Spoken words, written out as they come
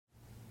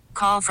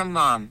Call from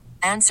mom.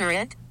 Answer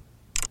it.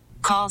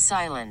 Call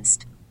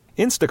silenced.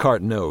 Instacart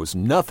knows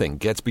nothing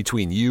gets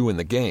between you and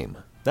the game.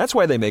 That's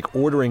why they make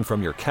ordering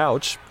from your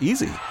couch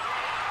easy.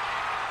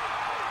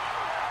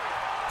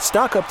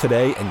 Stock up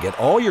today and get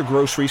all your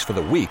groceries for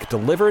the week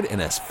delivered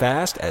in as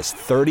fast as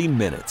 30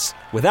 minutes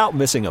without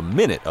missing a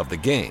minute of the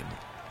game.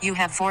 You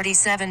have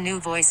 47 new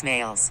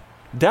voicemails.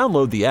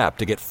 Download the app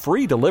to get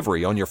free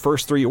delivery on your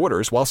first 3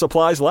 orders while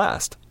supplies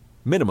last.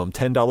 Minimum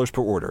 $10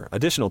 per order.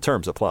 Additional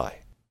terms apply.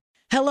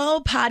 Hello,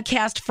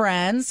 podcast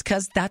friends,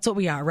 because that's what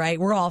we are, right?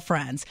 We're all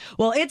friends.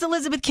 Well, it's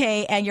Elizabeth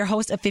Kay and your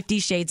host of 50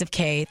 Shades of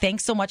Kay.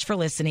 Thanks so much for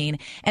listening.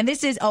 And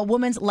this is a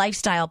woman's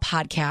lifestyle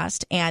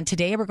podcast. And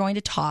today we're going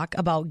to talk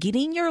about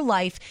getting your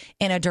life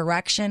in a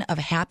direction of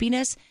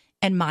happiness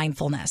and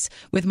mindfulness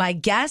with my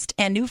guest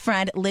and new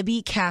friend,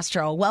 Libby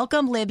Castro.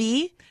 Welcome,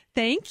 Libby.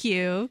 Thank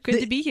you.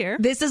 Good to be here.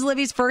 This is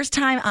Libby's first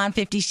time on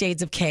 50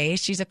 Shades of Kay.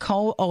 She's a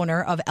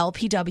co-owner of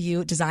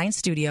LPW Design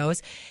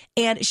Studios,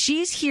 and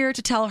she's here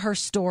to tell her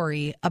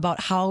story about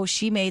how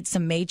she made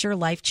some major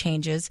life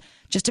changes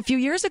just a few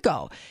years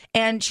ago.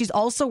 And she's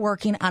also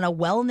working on a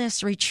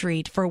wellness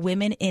retreat for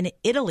women in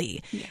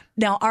Italy. Yeah.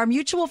 Now, our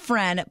mutual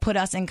friend put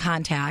us in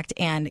contact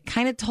and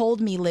kind of told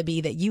me,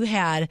 Libby, that you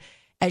had,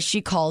 as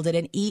she called it,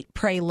 an eat,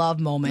 pray, love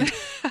moment,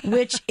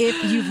 which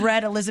if you've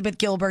read Elizabeth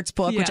Gilbert's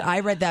book, which I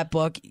read that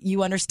book,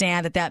 you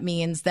understand that that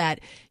means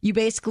that you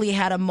basically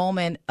had a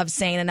moment of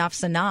saying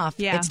enough's enough.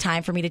 Yeah. It's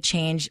time for me to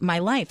change my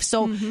life.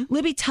 So,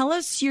 Libby, tell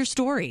us your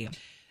story.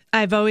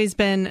 I've always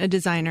been a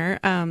designer,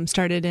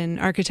 started in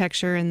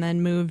architecture and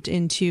then moved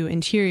into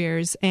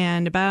interiors.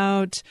 And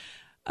about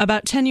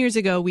 10 years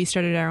ago, we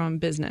started our own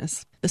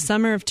business. The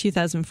summer of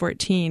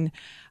 2014,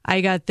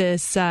 I got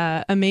this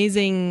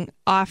amazing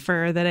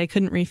offer that I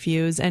couldn't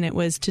refuse, and it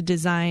was to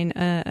design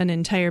an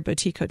entire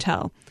boutique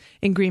hotel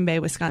in Green Bay,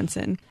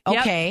 Wisconsin.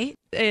 Okay.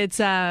 Yep. It's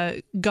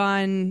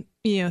gone,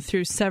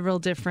 through several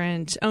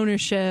different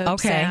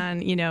ownerships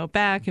and,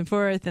 back and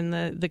forth, and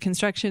the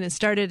construction has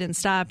started and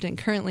stopped, and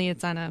currently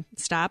it's on a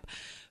stop.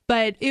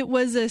 But it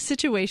was a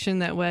situation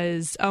that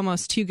was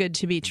almost too good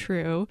to be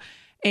true.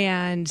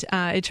 And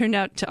it turned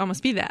out to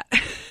almost be that.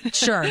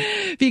 Sure.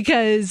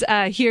 Because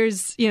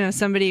here's,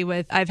 somebody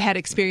I've had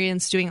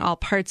experience doing all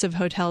parts of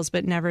hotels,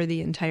 but never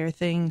the entire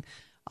thing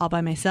all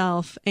by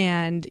myself.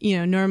 And,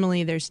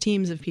 normally there's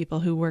teams of people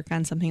who work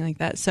on something like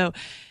that. So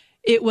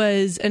it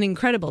was an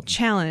incredible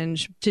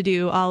challenge to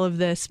do all of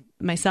this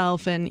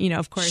myself and,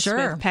 of course,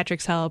 with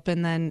Patrick's help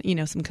and then,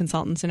 some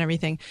consultants and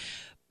everything.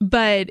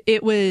 But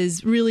it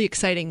was really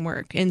exciting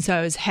work. And so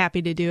I was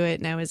happy to do it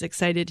and I was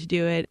excited to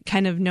do it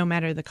kind of no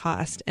matter the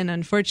cost. And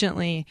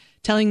unfortunately,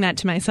 telling that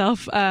to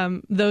myself,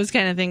 those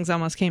kind of things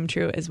almost came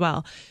true as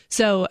well.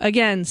 So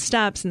again,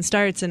 stops and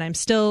starts, and I'm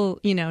still,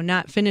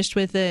 not finished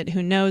with it.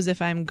 Who knows if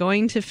I'm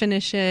going to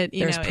finish it?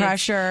 There's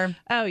pressure.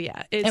 Oh,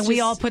 yeah. And we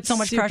all put so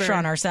much pressure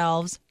on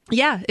ourselves.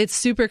 Yeah, it's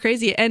super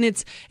crazy. And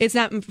it's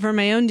not for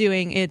my own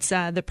doing. It's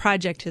the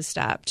project has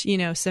stopped,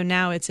 so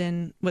now it's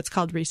in what's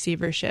called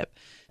receivership.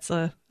 It's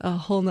a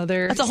whole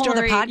nother That's a whole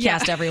other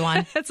podcast,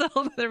 everyone. That's a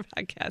whole other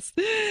podcast.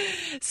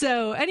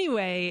 So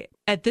anyway,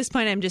 at this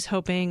point, I'm just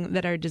hoping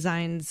that our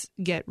designs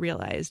get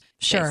realized.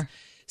 Sure. Yes.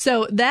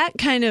 So that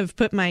kind of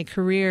put my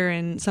career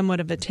in somewhat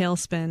of a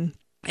tailspin.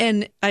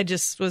 And I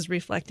just was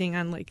reflecting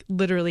on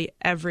literally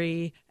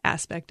every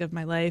aspect of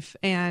my life.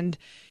 And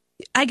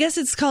I guess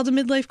it's called a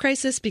midlife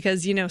crisis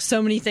because,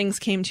 so many things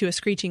came to a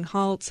screeching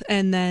halt.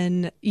 And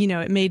then,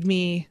 it made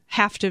me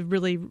have to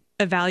really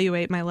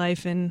evaluate my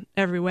life in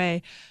every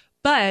way.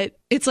 But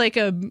it's like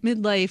a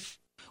midlife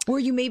where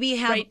you maybe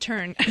have right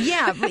turn.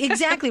 Yeah,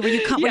 exactly. Where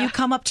you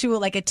come up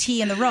to a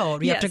T in the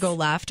road. You have to go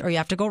left or you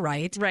have to go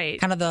right. Right.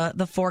 Kind of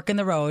the fork in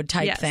the road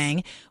type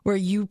thing where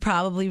you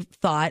probably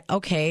thought,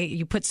 okay,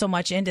 you put so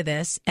much into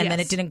this and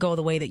then it didn't go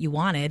the way that you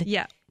wanted.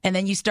 Yeah. And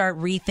then you start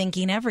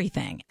rethinking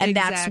everything. And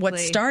that's what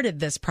started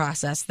this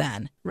process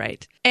then.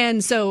 Right.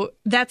 And so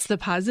that's the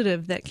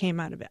positive that came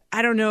out of it.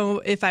 I don't know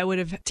if I would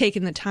have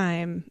taken the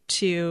time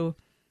to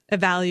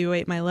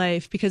evaluate my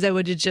life because I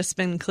would have just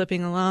been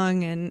clipping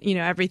along and,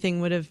 everything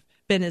would have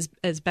been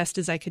as best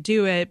as I could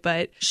do it,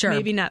 but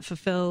maybe not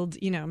fulfilled,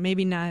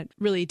 maybe not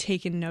really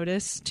taken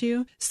notice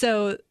to.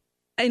 So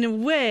in a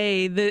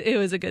way that it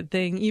was a good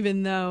thing,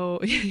 even though,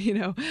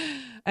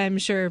 I'm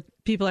sure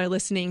people are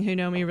listening who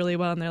know me really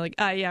well and they're like,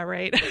 yeah,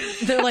 right.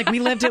 They're like, we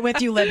lived it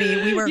with you,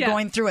 Libby. We were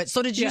going through it.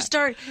 So did you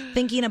start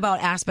thinking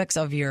about aspects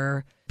of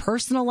your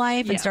personal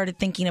life and started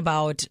thinking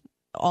about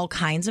all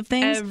kinds of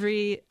things?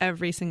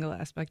 Every single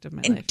aspect of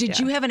my and life. Did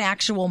you have an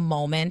actual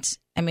moment?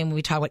 I mean,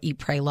 we talked about Eat,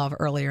 Pray, Love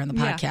earlier in the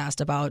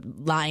podcast about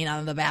lying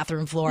on the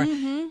bathroom floor.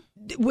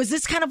 Was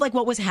this kind of like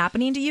what was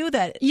happening to you?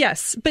 That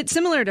Yes, but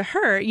similar to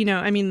her,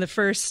 the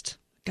first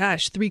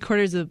gosh,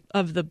 3/4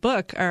 of the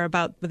book are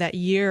about that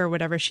year or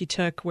whatever she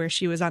took where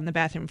she was on the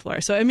bathroom floor.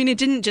 So, I mean, it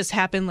didn't just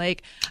happen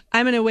like,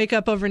 I'm going to wake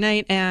up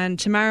overnight and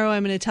tomorrow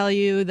I'm going to tell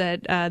you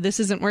that this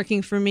isn't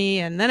working for me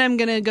and then I'm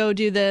going to go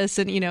do this.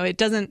 And, it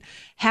doesn't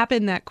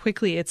happen that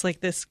quickly. It's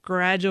like this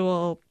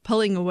gradual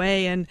pulling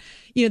away. And,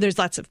 there's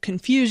lots of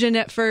confusion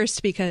at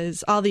first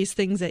because all these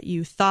things that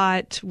you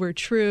thought were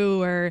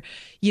true or,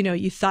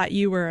 you thought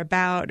you were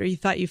about or you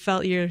thought you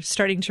felt, you're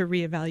starting to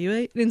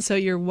reevaluate. And so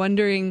you're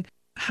wondering,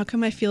 how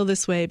come I feel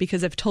this way?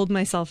 Because I've told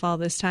myself all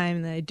this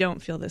time that I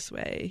don't feel this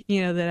way,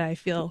 that I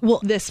feel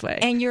this way.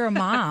 And you're a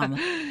mom.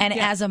 And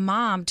as a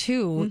mom,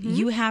 too,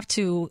 you have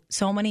to,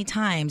 so many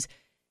times,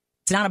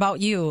 it's not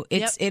about you.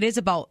 It is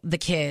about the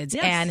kids.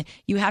 Yes. And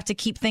you have to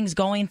keep things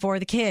going for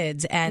the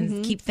kids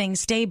and keep things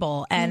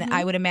stable. And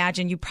I would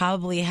imagine you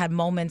probably had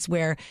moments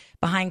where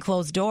behind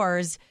closed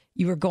doors,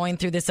 you were going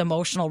through this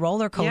emotional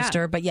roller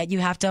coaster, but yet you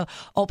have to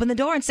open the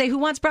door and say, who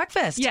wants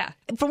breakfast? Yeah.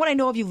 From what I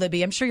know of you,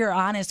 Libby, I'm sure you're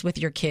honest with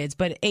your kids,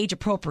 but age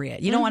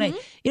appropriate. You don't want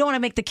to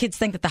make the kids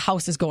think that the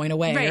house is going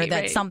away or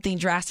that something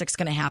drastic's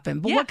going to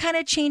happen. But what kind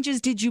of changes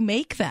did you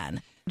make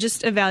then?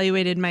 Just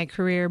evaluated my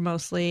career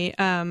mostly,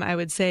 I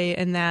would say,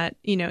 and that,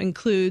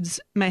 includes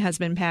my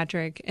husband,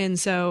 Patrick. And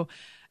so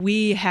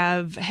we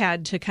have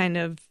had to kind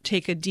of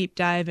take a deep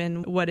dive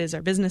in what is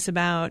our business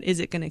about?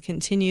 Is it going to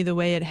continue the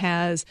way it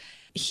has?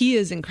 He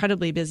is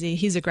incredibly busy.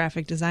 He's a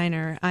graphic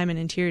designer. I'm an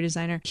interior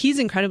designer. He's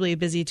incredibly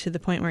busy to the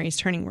point where he's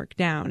turning work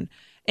down.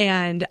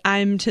 And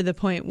I'm to the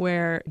point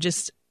where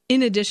just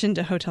in addition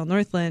to Hotel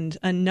Northland,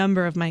 a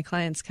number of my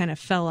clients kind of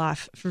fell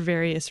off for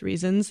various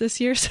reasons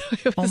this year. So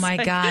it was oh my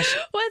gosh,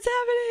 what's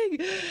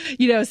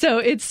happening? So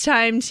it's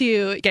time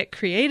to get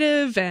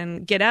creative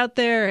and get out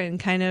there and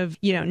kind of,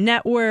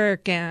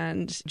 network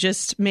and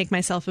just make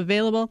myself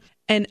available.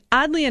 And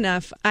oddly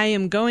enough, I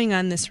am going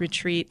on this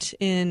retreat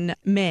in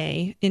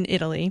May in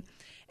Italy.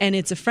 And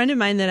it's a friend of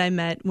mine that I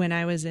met when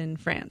I was in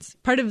France.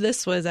 Part of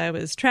this was I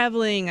was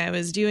traveling. I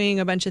was doing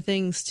a bunch of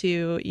things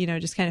to,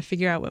 just kind of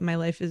figure out what my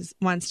life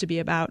wants to be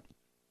about.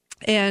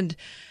 And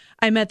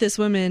I met this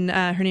woman,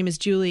 her name is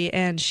Julie,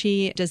 and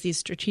she does these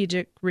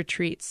strategic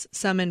retreats,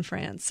 some in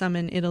France, some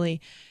in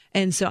Italy.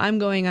 And so I'm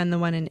going on the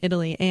one in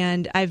Italy.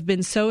 And I've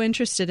been so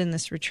interested in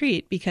this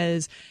retreat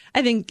because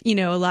I think,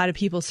 a lot of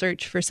people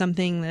search for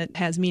something that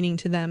has meaning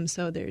to them.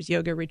 So there's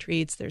yoga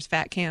retreats, there's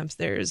fat camps,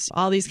 there's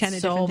all these kind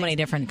of so many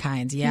different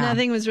kinds. Yeah.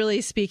 Nothing was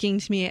really speaking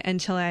to me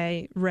until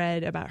I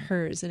read about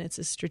hers. And it's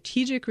a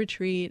strategic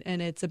retreat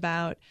and it's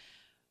about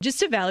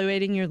just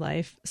evaluating your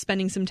life,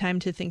 spending some time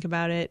to think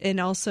about it, and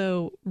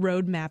also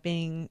road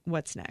mapping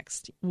what's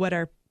next. What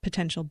are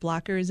potential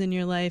blockers in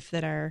your life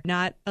that are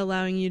not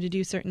allowing you to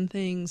do certain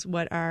things?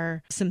 What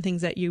are some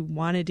things that you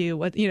want to do?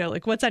 What,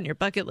 what's on your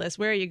bucket list?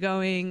 Where are you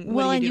going?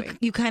 What are you doing?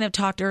 You kind of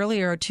talked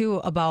earlier too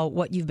about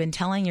what you've been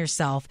telling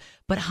yourself,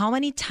 but how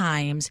many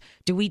times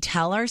do we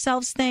tell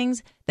ourselves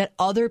things that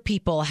other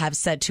people have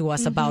said to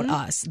us about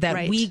us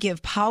that we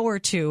give power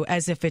to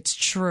as if it's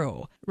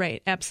true?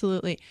 Right.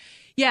 Absolutely.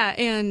 Yeah,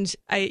 and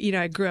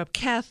I grew up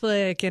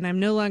Catholic, and I'm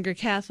no longer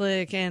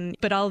Catholic,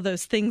 but all of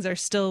those things are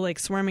still like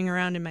swarming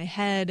around in my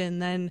head. And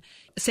then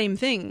same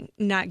thing,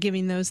 not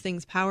giving those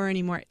things power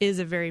anymore is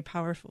a very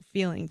powerful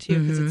feeling too,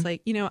 because it's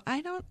like,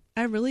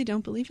 I really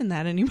don't believe in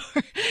that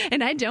anymore,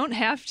 and I don't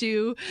have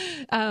to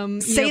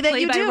say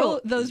that you do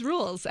those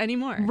rules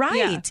anymore. Right.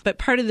 Yeah. But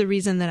part of the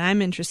reason that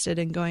I'm interested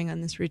in going on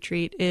this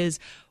retreat is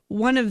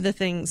one of the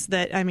things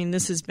that,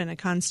 this has been a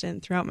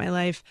constant throughout my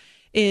life,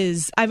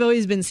 is I've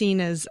always been seen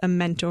as a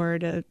mentor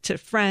to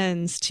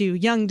friends, to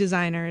young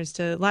designers,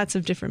 to lots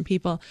of different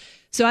people.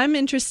 So I'm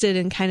interested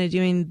in kind of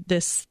doing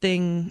this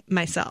thing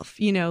myself,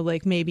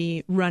 like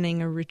maybe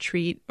running a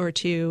retreat or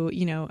two,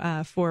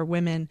 for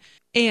women.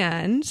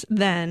 And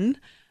then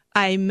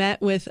I met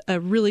with a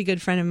really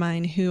good friend of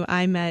mine who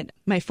I met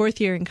my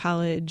 4th year in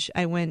college.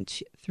 I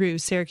went through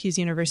Syracuse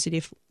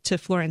University to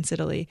Florence,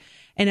 Italy,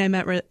 and I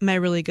met my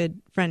really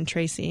good friend,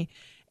 Tracy.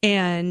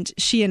 And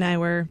she and I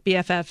were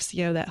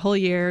BFFs, that whole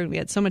year. We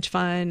had so much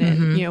fun.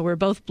 And, we're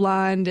both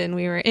blonde and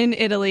we were in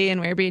Italy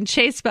and we were being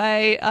chased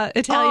by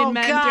Italian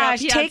men. Oh,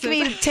 gosh.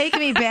 Take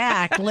me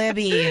back,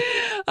 Libby.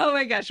 Oh,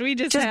 my gosh. We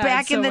just had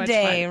back so in the much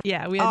day. Fun.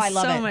 Yeah, we had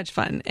so much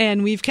fun.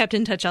 And we've kept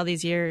in touch all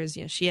these years.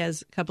 She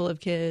has a couple of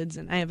kids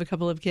and I have a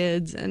couple of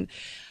kids. And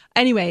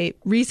anyway,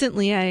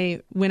 recently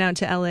I went out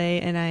to LA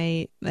and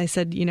I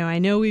said, I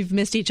know we've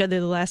missed each other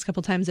the last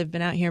couple times I've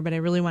been out here, but I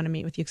really want to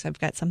meet with you because I've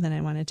got something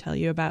I want to tell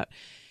you about.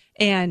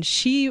 And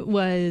she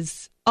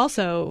was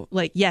also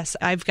like, yes,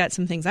 I've got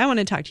some things I want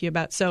to talk to you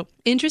about. So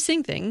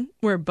interesting thing.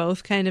 We're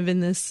both kind of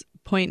in this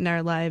point in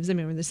our lives.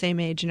 We're the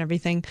same age and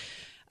everything.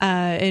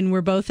 And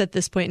we're both at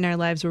this point in our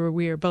lives where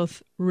we are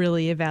both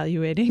really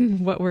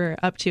evaluating what we're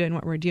up to and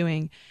what we're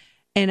doing.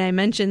 And I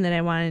mentioned that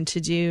I wanted to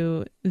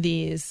do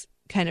these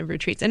kind of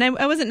retreats. And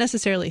I wasn't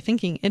necessarily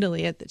thinking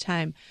Italy at the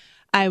time.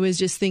 I was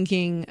just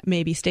thinking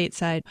maybe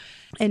stateside.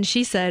 And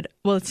she said,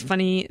 well, it's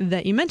funny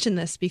that you mentioned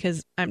this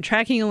because I'm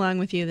tracking along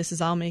with you. This is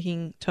all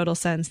making total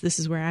sense. This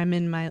is where I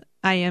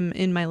am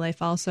in my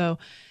life also.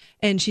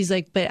 And she's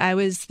like, but I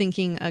was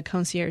thinking a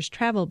concierge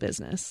travel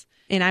business.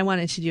 And I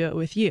wanted to do it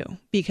with you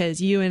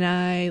because you and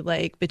I,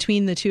 like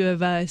between the two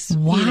of us,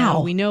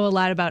 we know a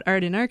lot about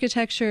art and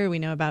architecture. We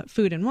know about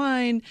food and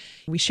wine.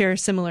 We share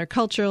similar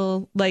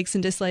cultural likes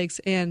and dislikes,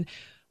 and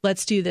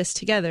let's do this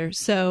together.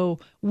 So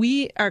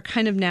we are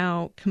kind of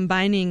now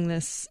combining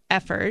this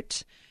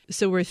effort.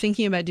 So we're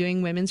thinking about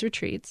doing women's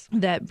retreats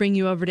that bring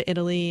you over to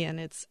Italy,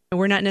 and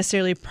we're not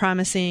necessarily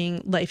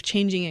promising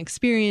life-changing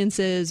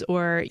experiences,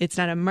 or it's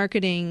not a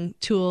marketing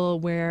tool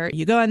where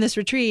you go on this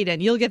retreat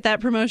and you'll get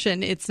that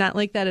promotion. It's not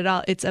like that at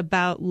all. It's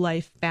about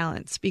life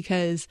balance,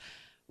 because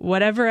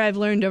whatever I've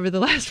learned over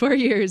the last 4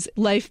 years,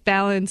 life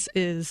balance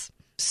is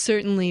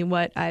certainly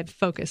what I've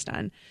focused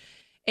on.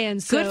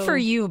 And so, good for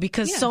you,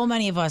 because so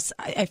many of us,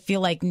 I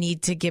feel like,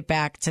 need to get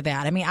back to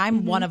that. I mean,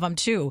 I'm one of them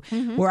too,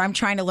 where I'm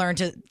trying to learn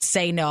to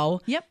say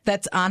no. Yep.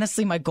 That's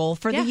honestly my goal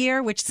for the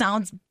year, which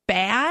sounds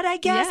bad, I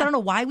guess. I don't know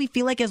why we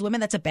feel like as women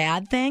that's a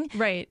bad thing.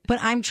 Right. But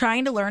I'm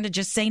trying to learn to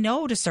just say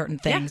no to certain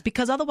things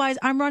because otherwise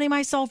I'm running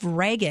myself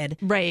ragged.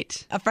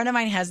 Right. A friend of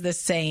mine has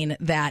this saying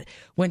that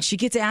when she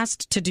gets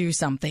asked to do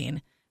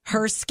something,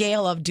 her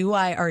scale of do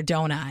I or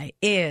don't I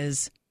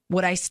is,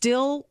 would I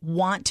still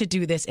want to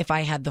do this if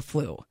I had the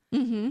flu?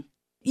 Mm-hmm.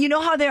 You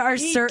know how there are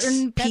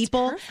certain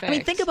people, I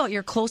mean, think about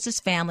your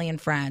closest family and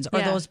friends,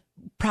 or those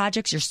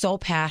projects you're so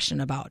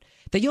passionate about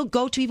that you'll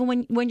go to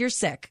even when you're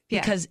sick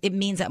because it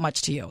means that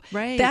much to you.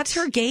 Right. That's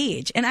her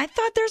gauge. And I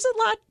thought there's a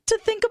lot to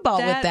think about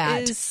with that.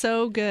 That is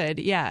so good.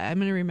 Yeah, I'm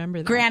going to remember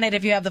that. Granted,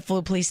 if you have the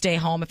flu, please stay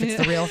home if it's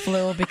the real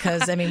flu,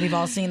 because, I mean, we've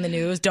all seen the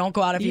news. Don't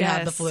go out if you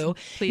have the flu.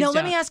 Now,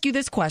 let me ask you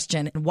this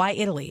question. Why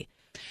Italy?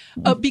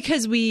 Oh,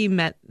 because we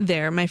met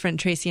there. My friend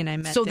Tracy and I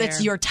met there. So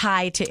that's your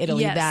tie to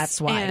Italy. Yes,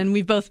 that's why. And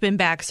we've both been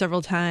back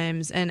several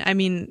times. And I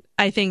mean,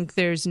 I think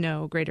there's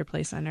no greater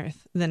place on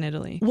earth than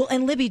Italy. Well,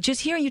 and Libby,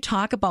 just hearing you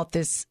talk about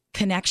this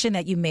connection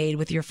that you made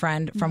with your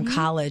friend from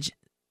college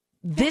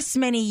this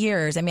many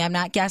years. I mean, I'm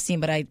not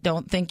guessing, but I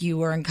don't think you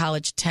were in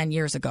college 10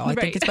 years ago. I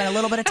think it's been a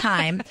little bit of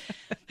time.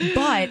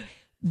 But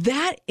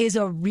that is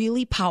a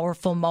really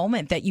powerful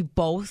moment that you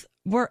both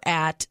were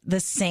at the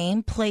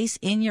same place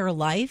in your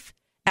life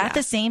at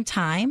the same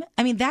time.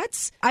 I mean,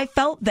 I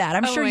felt that.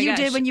 I'm sure you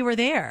did when you were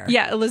there.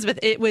 Yeah, Elizabeth,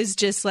 it was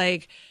just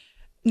like,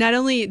 not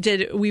only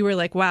did we were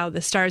like, wow,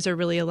 the stars are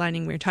really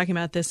aligning. We were talking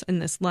about this in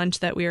this lunch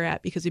that we were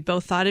at because we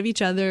both thought of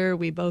each other.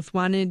 We both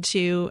wanted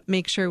to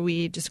make sure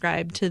we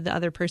described to the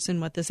other person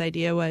what this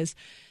idea was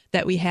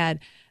that we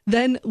had.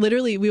 Then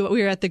literally we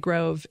were at the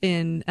Grove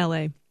in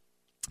LA.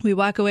 We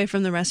walk away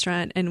from the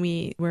restaurant and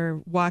we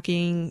were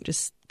walking,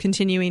 just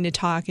continuing to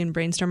talk and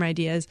brainstorm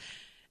ideas.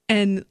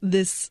 And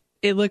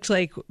it looked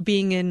like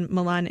being in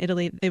Milan,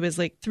 Italy. It was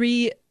like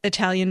 3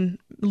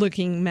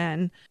 Italian-looking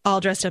men,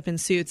 all dressed up in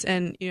suits,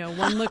 and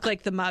one looked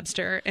like the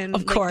mobster, and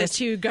of course, the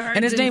 2 guards.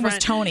 And his name was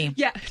Tony.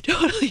 Yeah,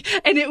 totally.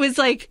 And it was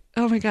like,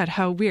 oh my God,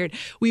 how weird.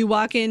 We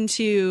walk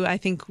into, I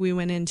think we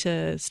went into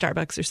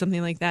Starbucks or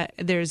something like that.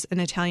 There's an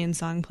Italian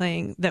song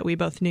playing that we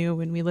both knew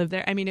when we lived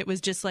there. I mean, it was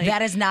just like,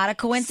 that is not a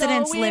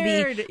coincidence, so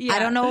weird. Libby. Yeah. I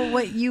don't know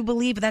what you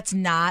believe, but that's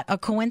not a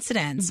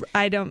coincidence.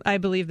 I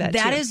believe that.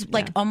 That too. is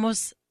like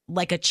almost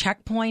like a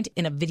checkpoint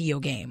in a video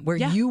game where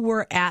you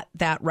were at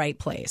that right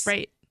place.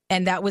 Right.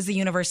 And that was the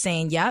universe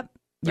saying, yep,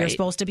 you're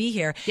supposed to be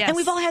here. Yes. And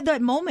we've all had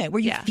that moment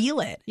where you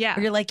feel it. Yeah.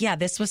 Where you're like, yeah,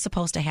 this was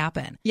supposed to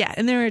happen. Yeah.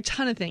 And there are a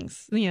ton of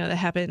things, that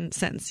happened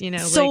since,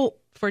 So, like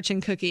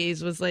Fortune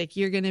Cookies was like,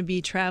 you're going to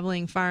be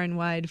traveling far and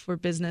wide for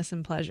business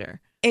and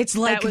pleasure. It's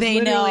like that was they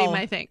literally know.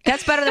 My thing.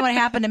 That's better than what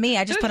happened to me.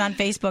 I just put on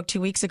Facebook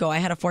 2 weeks ago. I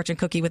had a fortune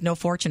cookie with no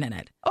fortune in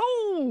it.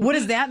 Oh, what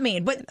does that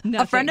mean? But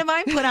a friend of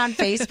mine put on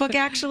Facebook,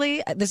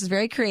 actually, this is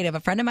very creative. A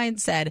friend of mine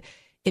said,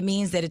 it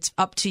means that it's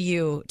up to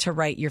you to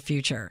write your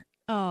future.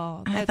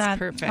 Oh, that's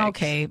perfect.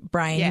 Okay,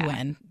 Brian, you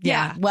win.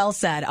 Yeah. Well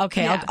said.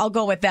 Okay, I'll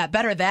go with that.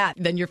 Better that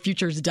than your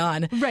future's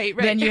done. Right.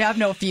 Then you have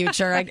no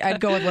future. I'd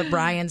go with what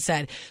Brian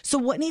said. So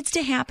what needs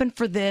to happen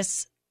for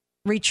this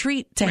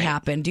retreat to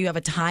happen? Do you have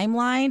a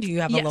timeline? Do you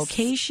have a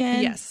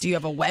location? Yes. Do you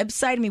have a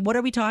website? I mean, what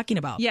are we talking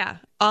about? Yeah.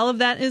 All of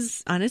that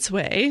is on its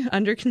way,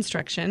 under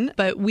construction.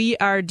 But we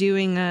are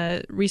doing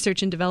a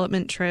research and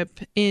development trip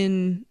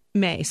in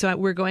May. So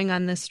we're going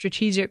on this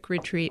strategic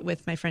retreat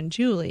with my friend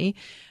Julie.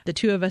 The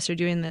 2 of us are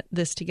doing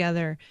this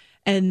together.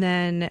 And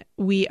then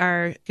we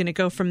are going to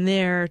go from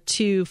there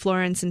to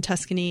Florence and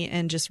Tuscany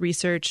and just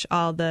research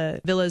all the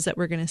villas that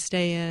we're going to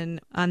stay in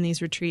on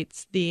these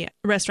retreats, the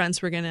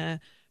restaurants we're going to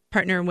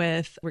partner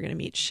with. We're going to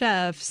meet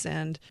chefs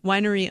and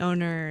winery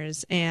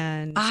owners.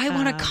 And I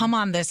want to come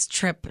on this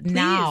trip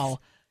now.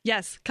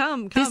 Yes,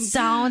 come. This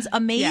sounds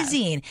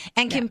amazing. Yeah.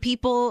 And can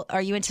people,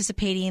 are you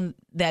anticipating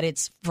that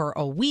it's for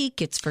a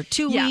week? It's for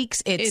 2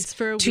 weeks? It's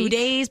for 2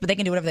 days, but they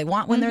can do whatever they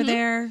want when they're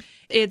there?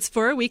 It's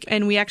for a week.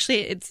 And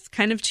it's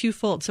kind of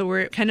twofold. So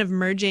we're kind of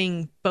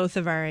merging both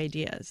of our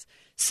ideas.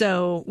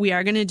 So we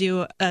are going to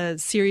do a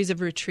series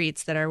of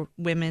retreats that are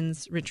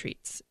women's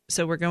retreats.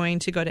 So we're going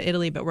to go to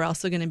Italy, but we're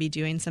also going to be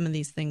doing some of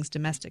these things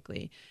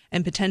domestically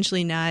and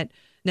potentially not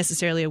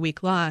necessarily a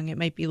week long. It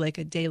might be like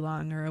a day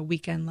long or a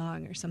weekend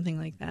long or something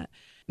like that.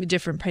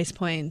 different price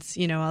points,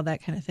 all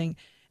that kind of thing.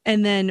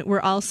 And then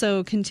we're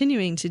also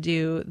continuing to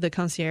do the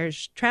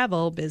concierge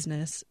travel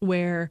business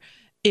where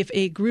if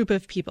a group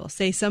of people,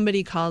 say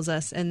somebody calls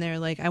us and they're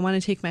like, I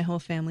want to take my whole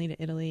family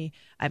to Italy.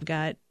 I've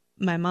got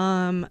my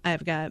mom,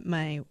 I've got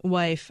my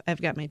wife,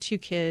 I've got my 2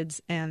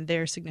 kids and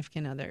their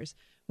significant others.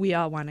 We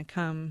all want to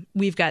come.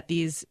 We've got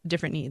these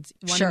different needs.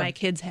 One of my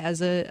kids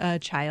has a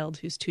child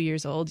who's 2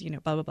 years old,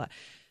 blah, blah, blah.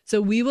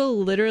 So we will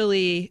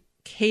literally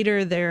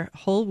cater their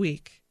whole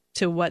week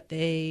to what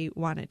they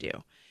want to do.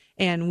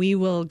 And we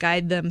will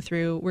guide them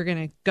through, we're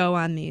going to go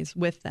on these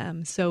with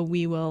them. So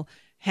we will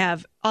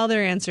have all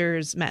their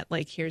answers met.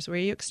 Like, here's where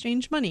you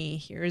exchange money.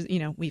 Here's,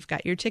 we've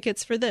got your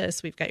tickets for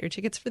this. We've got your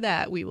tickets for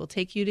that. We will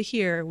take you to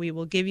here. We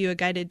will give you a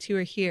guided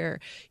tour here.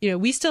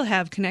 We still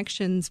have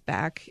connections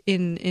back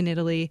in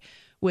Italy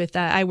with,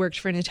 I worked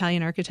for an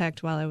Italian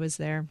architect while I was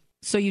there.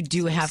 So you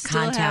do have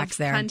contacts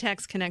there.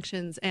 Contacts,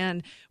 connections,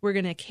 and we're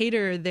going to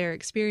cater their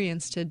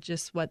experience to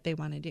just what they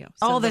want to do.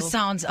 So this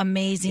sounds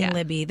amazing,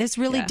 Libby. This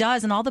really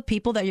does. And all the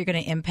people that you're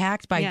going to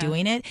impact by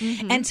doing it.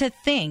 Mm-hmm. And to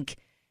think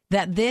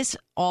that this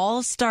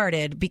all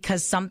started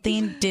because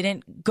something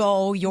didn't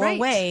go your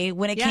way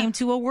when it came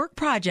to a work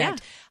project.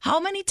 Yeah.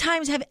 How many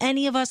times have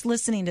any of us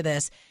listening to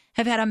this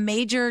have had a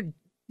major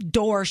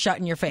door shut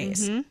in your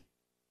face? Mm-hmm.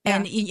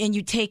 And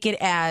you take it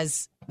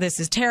as, this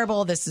is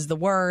terrible, this is the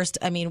worst.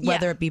 I mean,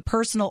 whether it be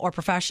personal or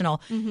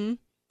professional. Mm-hmm.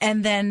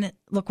 And then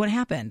look what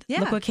happened.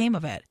 Yeah. Look what came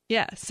of it.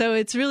 Yeah. So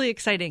it's really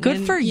exciting.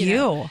 Good for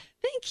you.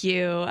 Thank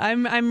you.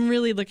 I'm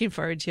really looking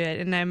forward to it,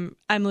 and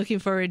I'm looking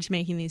forward to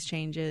making these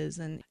changes.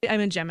 And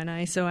I'm a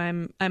Gemini, so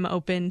I'm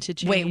open to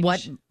change. Wait,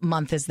 what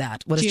month is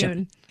that? What is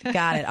June?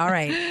 Got it. All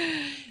right.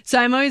 So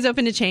I'm always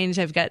open to change.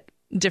 I've got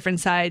different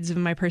sides of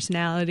my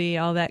personality,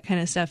 all that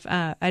kind of stuff.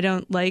 I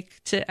don't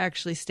like to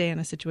actually stay in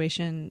a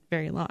situation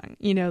very long.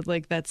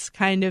 That's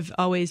kind of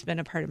always been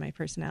a part of my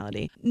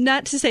personality.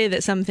 Not to say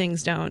that some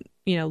things don't,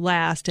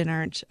 last and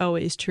aren't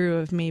always true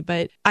of me,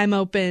 but I'm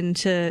open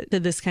to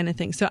this kind of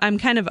thing. So I'm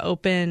kind of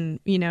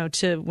open,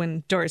 to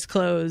when doors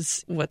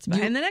close, what's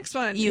behind the next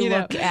one. You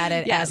look at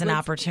it as an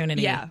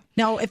opportunity. Yeah.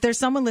 Now, if there's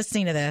someone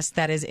listening to this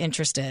that is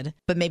interested,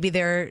 but maybe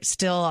they're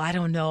still, I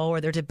don't know,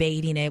 or they're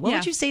debating it, what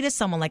would you say to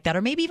someone like that?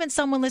 Or maybe even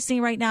someone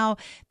listening right now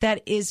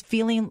that is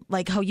feeling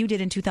like how you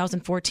did in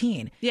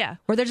 2014. Yeah.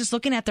 Where they're just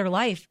looking at their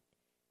life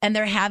and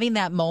they're having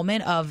that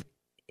moment of,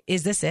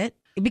 is this it?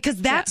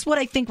 Because that's what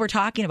I think we're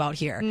talking about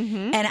here.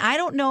 Mm-hmm. And I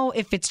don't know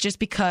if it's just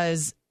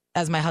because,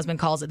 as my husband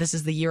calls it, this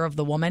is the year of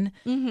the woman,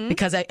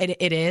 because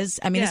it is.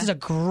 I mean, this is a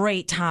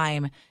great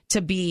time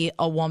to be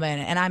a woman.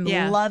 And I'm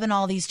loving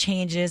all these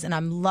changes, and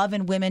I'm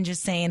loving women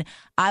just saying,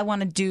 I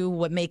want to do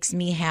what makes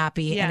me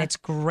happy. And it's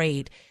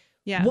great.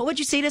 Yeah. What would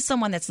you say to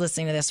someone that's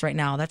listening to this right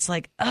now that's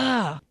like,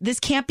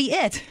 this can't be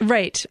it?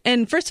 Right.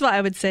 And first of all,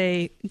 I would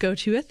say go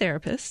to a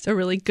therapist, a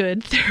really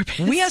good therapist.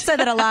 We have said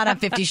that a lot on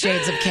 50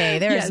 Shades of K.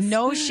 There is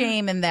no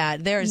shame in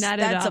that.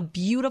 That's a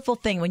beautiful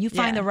thing. When you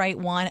find the right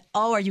one,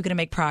 are you going to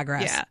make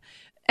progress? Yeah,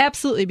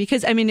 absolutely.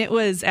 Because, it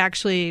was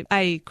actually,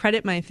 I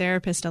credit my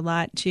therapist a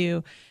lot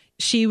too.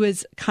 She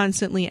was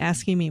constantly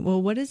asking me,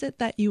 well, what is it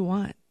that you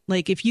want?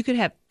 Like, if you could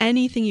have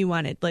anything you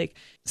wanted, like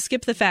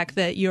skip the fact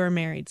that you're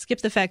married, skip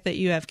the fact that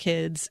you have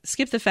kids,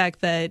 skip the fact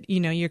that,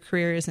 your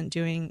career isn't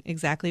doing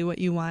exactly what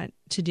you want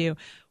to do.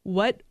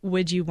 What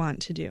would you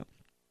want to do?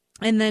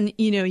 And then,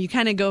 you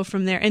kind of go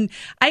from there. And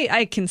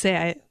I can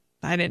say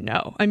I didn't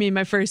know. I mean,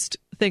 my first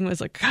thing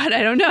was like, God,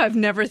 I don't know. I've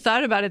never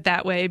thought about it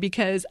that way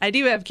because I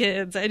do have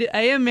kids. I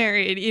am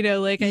married,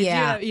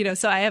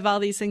 so I have all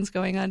these things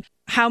going on.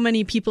 How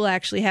many people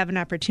actually have an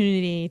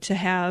opportunity to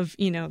have,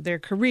 their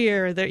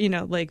career,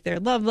 their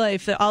love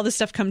life, all this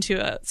stuff come to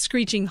a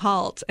screeching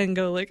halt and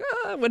go like,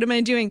 what am I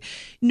doing?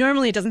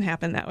 Normally it doesn't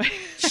happen that way.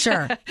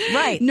 Sure.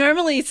 Right.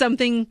 Normally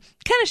something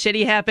kind of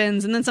shitty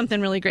happens, and then something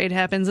really great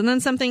happens, and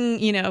then something,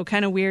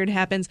 kind of weird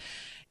happens.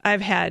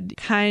 I've had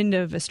kind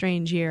of a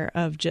strange year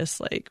of just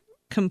like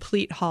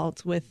complete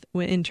halt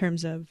in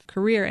terms of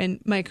career. And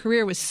my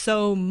career was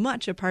so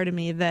much a part of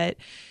me that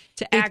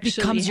it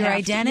becomes your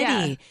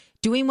identity.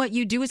 Doing what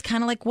you do is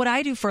kind of like what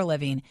I do for a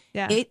living.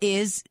 Yeah. It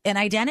is an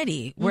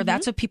identity where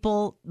that's what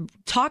people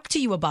talk to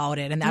you about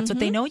it, and that's what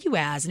they know you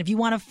as. And if you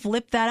want to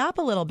flip that up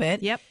a little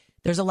bit,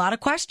 there's a lot of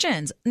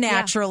questions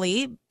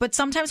naturally, but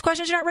sometimes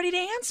questions you're not ready to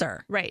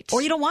answer. Right.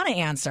 Or you don't want to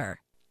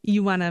answer.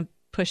 You want to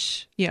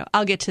push,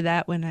 I'll get to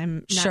that when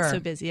I'm not so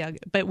busy.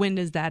 But when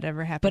does that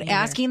ever happen? But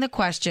asking the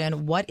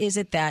question, what is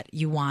it that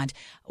you want?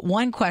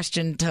 One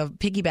question to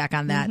piggyback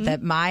on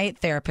that my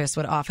therapist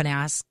would often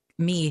ask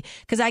me,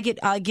 because I get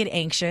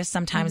anxious.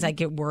 Sometimes I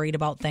get worried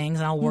about things,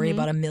 and I'll worry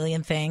about a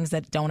million things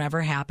that don't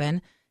ever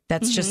happen.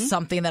 That's just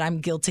something that I'm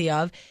guilty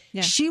of.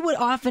 Yeah. She would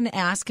often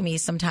ask me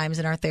sometimes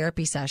in our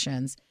therapy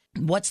sessions,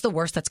 what's the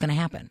worst that's going to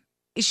happen?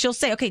 She'll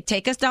say, okay,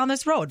 take us down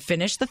this road.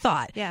 Finish the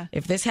thought. Yeah.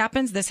 If this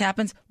happens,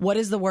 what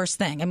is the worst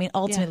thing? I mean,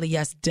 ultimately,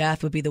 yes,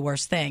 death would be the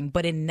worst thing.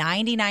 But in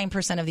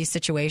 99% of these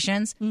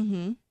situations,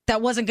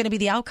 that wasn't going to be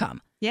the outcome.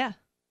 Yeah.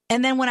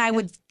 And then when I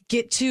would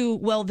get to,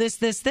 well, this,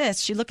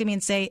 she'd look at me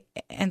and say,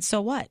 and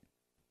so what?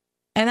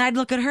 And I'd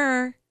look at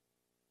her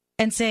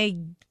and say,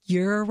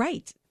 you're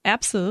right.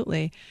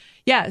 Absolutely.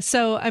 Yeah.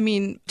 So, I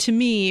mean, to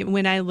me,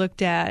 when I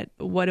looked at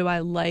what do I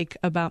like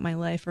about my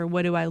life or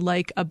what do I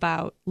like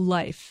about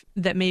life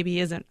that maybe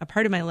isn't a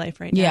part of my life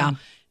right now,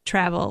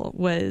 travel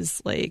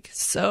was like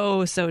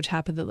so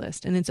top of the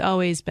list. And it's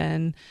always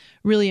been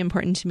really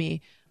important to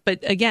me. But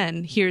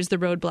again, here's the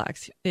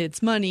roadblocks.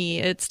 It's money,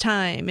 it's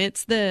time,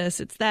 it's this,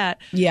 it's that.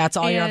 Yeah, it's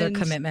all your other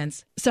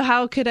commitments. So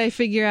how could I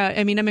figure out,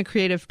 I mean, I'm a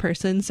creative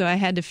person, so I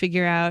had to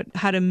figure out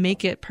how to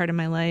make it part of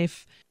my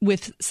life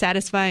with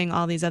satisfying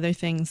all these other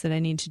things that I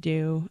need to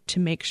do to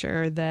make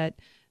sure that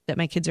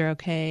my kids are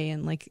okay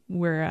and like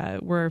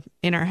we're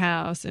in our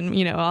house and,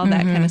 you know, all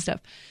that kind of stuff.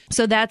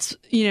 So that's,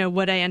 you know,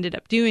 what I ended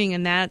up doing.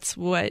 And that's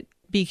what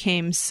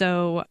became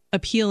so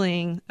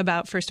appealing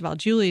about, first of all,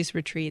 Julie's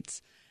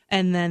retreats.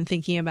 And then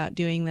thinking about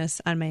doing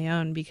this on my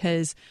own,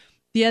 because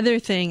the other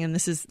thing, and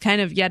this is kind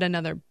of yet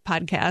another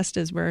podcast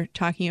as we're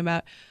talking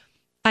about,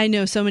 I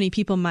know so many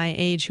people my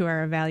age who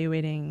are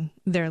evaluating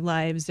their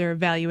lives, they're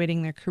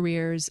evaluating their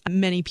careers.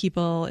 Many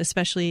people,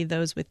 especially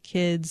those with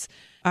kids,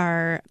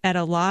 are at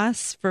a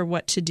loss for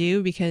what to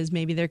do because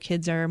maybe their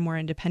kids are more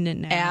independent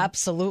now.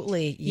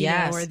 Absolutely.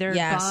 Yes. Or they're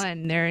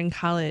gone, they're in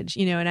college,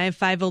 you know, and I have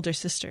 5 older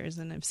sisters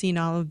and I've seen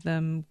all of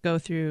them go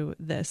through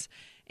this.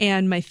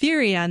 And my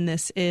theory on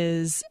this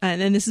is,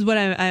 and this is what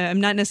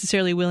I'm not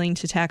necessarily willing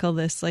to tackle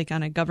this like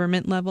on a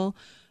government level,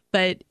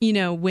 but, you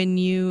know,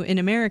 in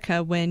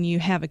America, when you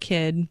have a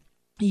kid,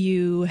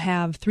 you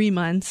have 3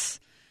 months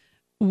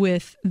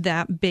with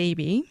that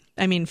baby.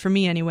 I mean, for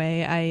me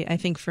anyway, I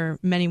think for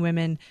many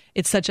women,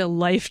 it's such a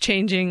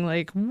life-changing,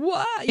 like,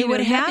 what? It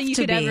would have to be. You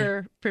could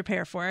ever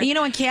prepare for it. You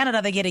know, in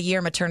Canada, they get a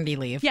year maternity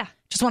leave. Yeah.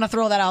 Just want to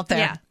throw that out there.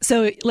 Yeah.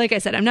 So, like I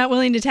said, I'm not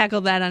willing to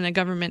tackle that on a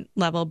government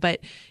level, but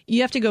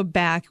you have to go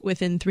back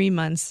within 3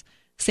 months,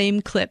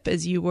 same clip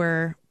as you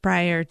were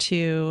prior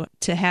to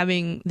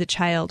having the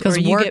child, or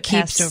you get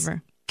passed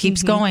over.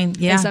 Keeps going.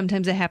 Yeah. And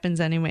sometimes it happens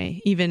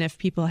anyway, even if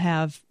people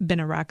have been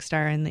a rock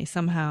star and they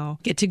somehow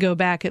get to go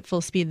back at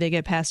full speed, they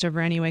get passed over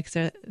anyway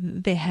because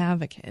they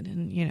have a kid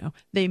and, you know,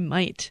 they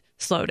might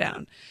slow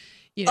down.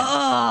 You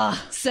know?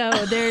 So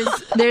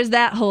there's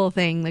that whole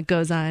thing that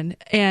goes on.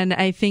 And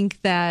I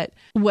think that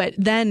what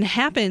then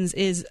happens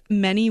is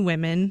many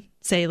women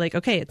say like,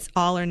 okay, it's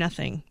all or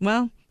nothing.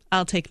 Well,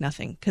 I'll take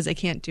nothing because I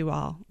can't do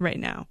all right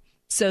now.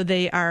 So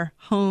they are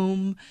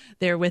home,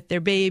 they're with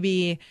their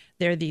baby,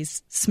 they're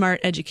these smart,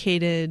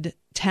 educated,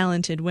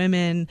 talented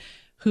women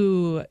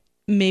who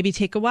maybe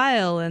take a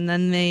while and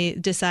then they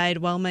decide,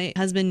 well, my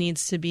husband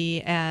needs to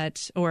be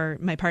or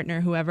my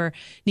partner, whoever,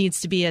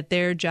 needs to be at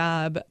their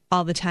job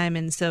all the time.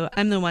 And so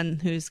I'm the one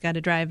who's got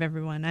to drive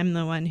everyone. I'm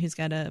the one who's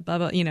got to blah,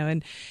 blah, you know,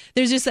 and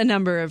there's just a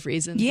number of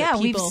reasons. Yeah,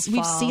 that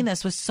we've seen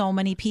this with so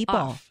many people.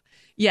 Off.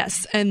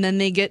 Yes. And then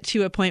they get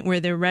to a point where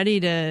they're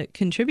ready to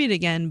contribute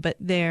again, but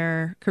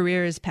their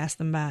careers pass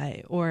them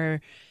by,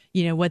 or,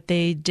 you know, what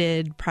they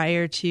did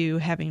prior to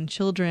having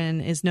children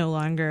is no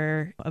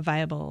longer a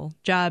viable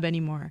job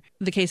anymore.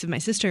 The case of my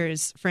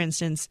sisters, for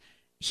instance,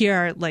 here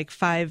are like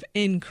 5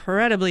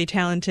 incredibly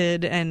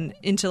talented and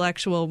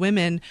intellectual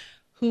women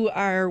who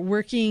are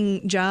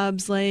working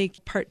jobs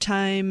like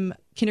part-time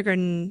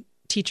kindergarten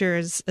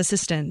teacher's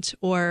assistant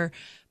or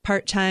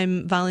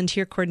part-time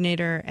volunteer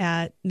coordinator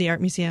at the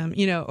art museum,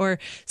 you know, or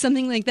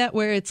something like that,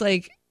 where it's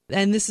like,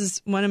 and this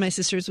is, one of my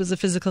sisters was a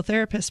physical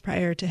therapist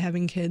prior to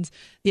having kids.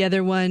 The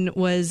other one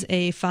was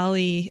a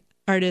Foley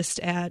artist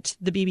at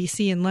the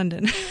BBC in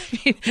London.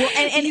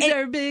 These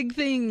are big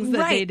things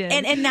that they did.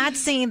 And not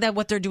saying that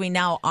what they're doing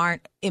now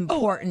aren't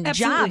important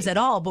jobs at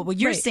all, but what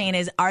you're saying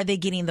is, are they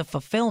getting the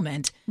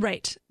fulfillment?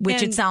 Right.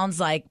 Which it sounds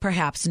like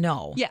perhaps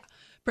no. Yeah,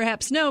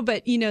 perhaps no,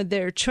 but, you know,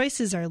 their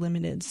choices are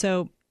limited.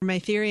 So my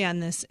theory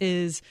on this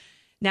is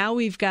now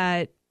we've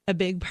got a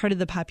big part of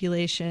the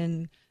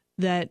population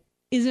that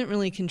isn't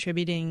really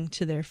contributing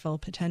to their full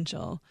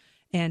potential.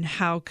 And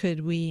how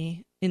could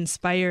we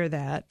inspire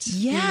that?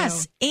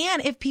 Yes. You know?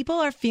 And if people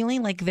are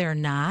feeling like they're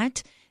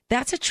not,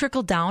 that's a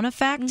trickle-down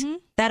effect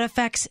that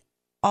affects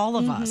all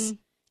of us.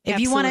 If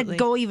you want to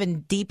go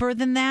even deeper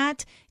than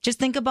that, just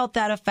think about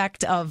that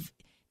effect of,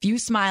 if you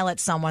smile at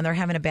someone, they're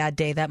having a bad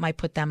day, that might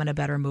put them in a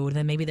better mood.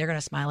 Then maybe they're going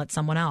to smile at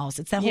someone else.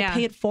 It's that whole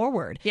pay it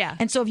forward. Yeah.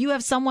 And so if you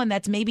have someone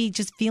that's maybe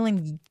just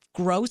feeling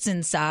gross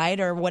inside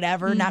or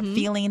whatever, not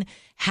feeling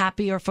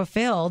happy or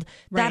fulfilled,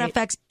 that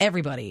affects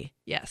everybody.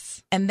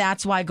 Yes. And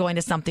that's why going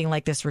to something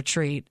like this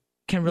retreat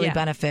can really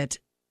benefit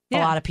a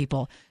lot of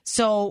people.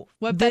 So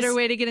what better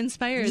way to get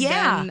inspired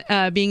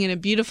than being in a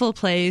beautiful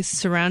place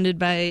surrounded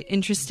by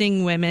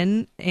interesting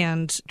women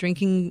and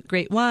drinking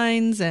great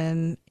wines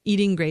and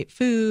eating great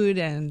food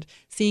and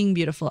seeing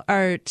beautiful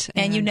art.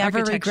 And you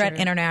never regret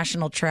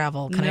international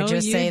travel. Can I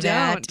just say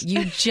that?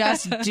 You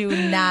just do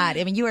not.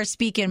 I mean, you are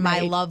speaking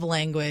my love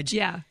language.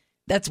 Yeah.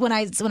 That's when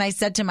I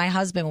said to my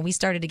husband, when we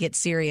started to get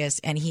serious,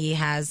 and he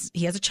has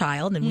a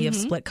child and we have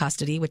split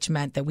custody, which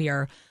meant that we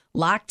are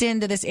locked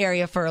into this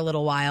area for a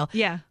little while.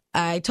 Yeah.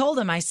 I told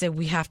him, I said,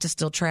 we have to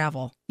still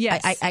travel.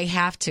 Yes. I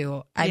have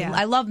to.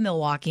 I love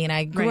Milwaukee and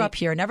I grew up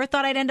here. Never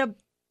thought I'd end up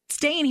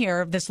staying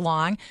here this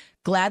long.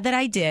 glad that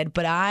I did,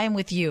 but I'm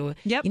with you.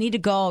 Yep. You need to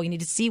go. You need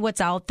to see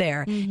what's out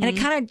there. And it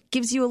kind of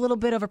gives you a little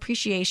bit of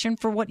appreciation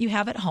for what you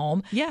have at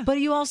home. Yeah. But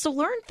you also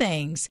learn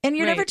things. And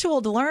you're Right. never too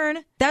old to learn.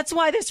 That's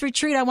why this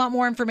retreat, I want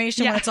more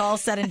information when it's all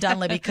said and done,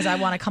 Libby, because I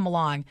want to come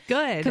along.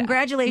 Good.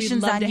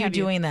 Congratulations We'd love on to you have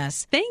you. doing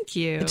this. Thank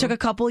you. It took a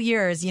couple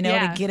years, to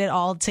get it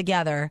all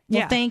together. Well,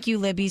 Yeah. thank you,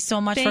 Libby,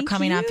 so much for Thank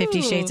coming on 50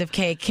 you. Shades of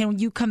K. Can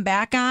you come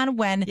back on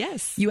when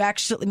Yes. you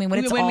actually, when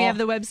it's when all, we have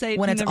the website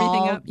when and it's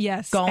everything all up.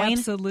 Yes, going?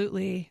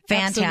 absolutely.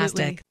 Fantastic.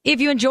 Absolutely. If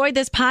you enjoyed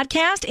this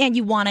podcast and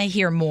you want to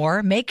hear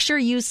more, make sure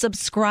you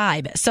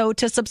subscribe. So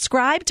to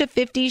subscribe to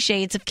 50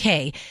 Shades of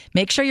K,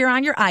 make sure you're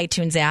on your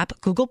iTunes app,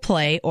 Google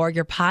Play, or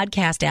your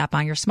podcast app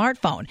on your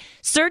smartphone.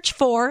 Search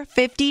for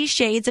 50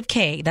 Shades of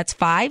K. That's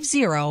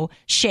 50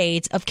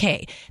 Shades of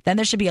K. Then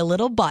there should be a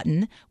little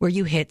button where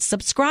you hit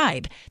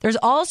subscribe. There's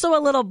also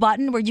a little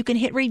button where you can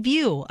hit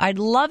review. I'd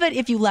love it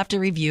if you left a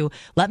review.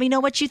 Let me know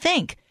what you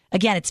think.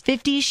 Again, it's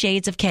 50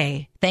 Shades of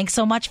K. Thanks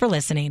so much for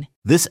listening.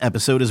 This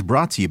episode is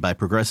brought to you by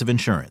Progressive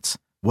Insurance.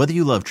 Whether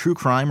you love true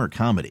crime or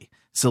comedy,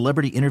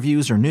 celebrity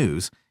interviews or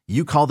news,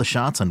 you call the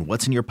shots on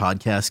what's in your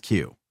podcast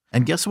queue.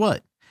 And guess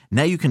what?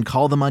 Now you can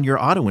call them on your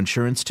auto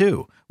insurance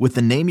too with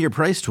the Name Your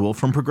Price tool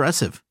from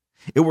Progressive.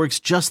 It works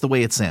just the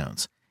way it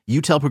sounds.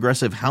 You tell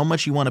Progressive how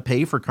much you want to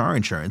pay for car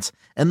insurance,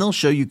 and they'll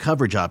show you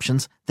coverage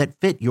options that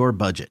fit your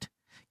budget.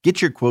 Get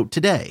your quote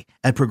today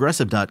at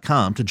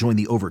Progressive.com to join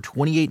the over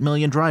 28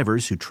 million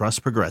drivers who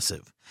trust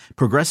Progressive.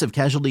 Progressive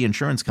Casualty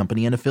Insurance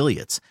Company and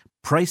Affiliates.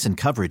 Price and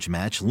coverage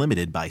match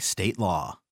limited by state law.